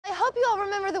hope you all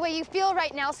remember the way you feel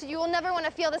right now so you will never want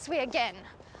to feel this way again.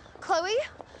 Chloe,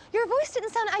 your voice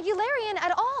didn't sound Aguilarian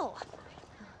at all.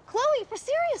 Chloe, for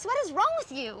serious, what is wrong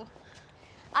with you?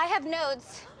 I have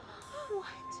nodes. What?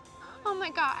 Oh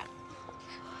my God.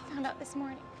 I found out this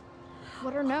morning.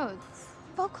 What are nodes?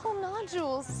 Vocal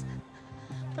nodules.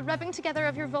 The rubbing together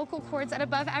of your vocal cords at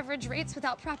above average rates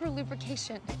without proper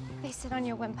lubrication. They sit on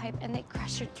your windpipe and they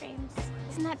crush your dreams.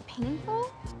 Isn't that painful?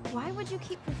 Why would you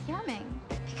keep performing?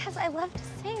 Because I love to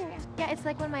sing. Yeah, it's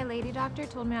like when my lady doctor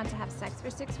told me not to have sex for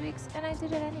 6 weeks, and I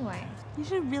did it anyway. You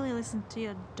should really listen to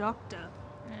your doctor.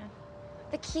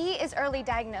 The key is early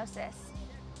diagnosis.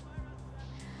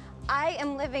 I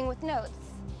am living with nodes,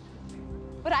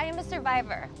 but I am a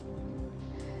survivor.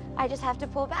 I just have to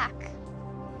pull back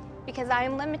because I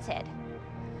am limited,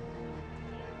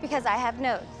 because I have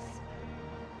nodes.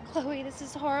 Chloe, this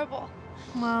is horrible.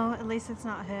 Well, at least it's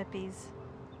not herpes.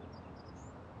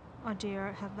 Or do you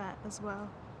have that as well?